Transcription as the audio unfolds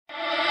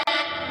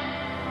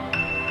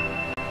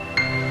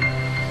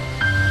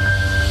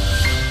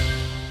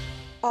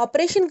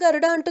Operation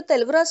గరుడ అంటూ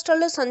తెలుగు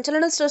రాష్ట్రాల్లో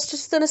సంచలనం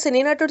సృష్టిస్తున్న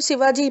సినీ నటుడు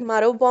శివాజీ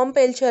మరో బాంబు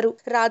పేల్చారు.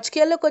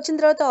 రాజకీయాల్లోకి వచ్చిన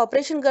తర్వాత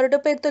ఆపరేషన్ గరుడ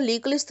పేరుతో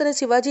లీకులు ఇస్తున్న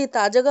శివాజీ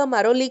తాజాగా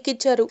మరో లీక్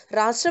ఇచ్చారు.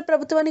 రాష్ట్ర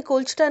ప్రభుత్వాన్ని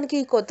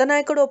కూల్చడానికి కొత్త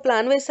నాయకుడు ఓ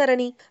ప్లాన్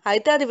వేశారని,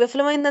 అయితే అది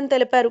విఫలమైందని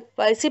తెలిపారు.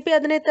 వైసీపీ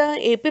అధినేత,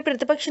 ఏపీ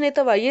ప్రతిపక్ష నేత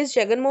వైఎస్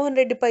జగన్మోహన్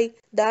రెడ్డిపై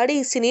దాడి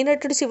సినీ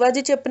నటుడు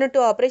శివాజీ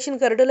చెప్పినట్టు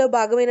ఆపరేషన్ గరుడలో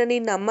భాగమేనని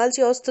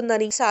నమ్మాల్సి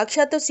వస్తుందని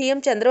సాక్షాత్తు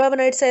సీఎం చంద్రబాబు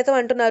నాయుడు సైతం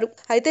అంటున్నారు.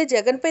 అయితే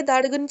జగన్ పై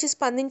దాడి గురించి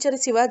స్పందించిన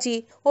శివాజీ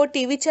ఓ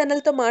టీవీ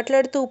ఛానల్ తో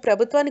మాట్లాడుతూ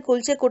ప్రభుత్వాన్ని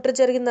కూల్చే కుట్ర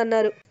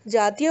జరిగిందన్నారు.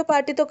 జాతీయ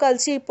పార్టీతో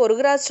కలిసి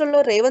పొరుగు రాష్ట్రంలో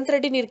రేవంత్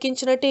రెడ్డి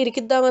ఇరికించినట్టు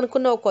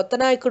ఇరికిద్దామనుకున్న ఓ కొత్త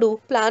నాయకుడు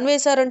ప్లాన్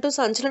వేశారంటూ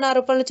సంచలన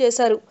ఆరోపణలు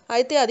చేశారు.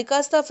 అయితే అది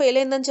కాస్త ఫెయిల్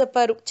అయిందని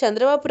చెప్పారు.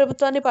 చంద్రబాబు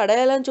ప్రభుత్వాన్ని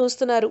పడేయాలని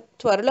చూస్తున్నారు.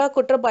 త్వరలో ఆ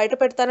కుట్ర బయట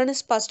పెడతానని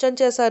స్పష్టం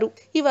చేశారు.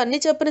 ఇవన్నీ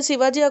చెప్పిన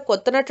శివాజీ ఆ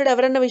కొత్త నటుడు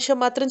ఎవరన్న విషయం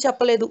మాత్రం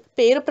చెప్పలేదు.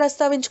 పేరు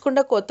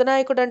ప్రస్తావించకుండా కొత్త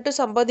నాయకుడు అంటూ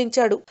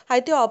సంబోధించాడు.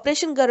 అయితే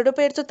ఆపరేషన్ గరుడ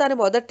పేరుతో తాను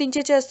మొదటి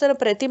నుంచి చేస్తున్న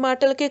ప్రతి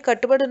మాటలకి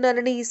కట్టుబడి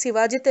ఉన్నానని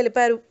శివాజీ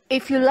తెలిపారు.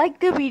 If you like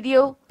the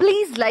video,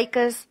 please like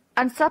us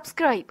and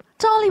subscribe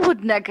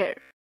Tollywood Nagar.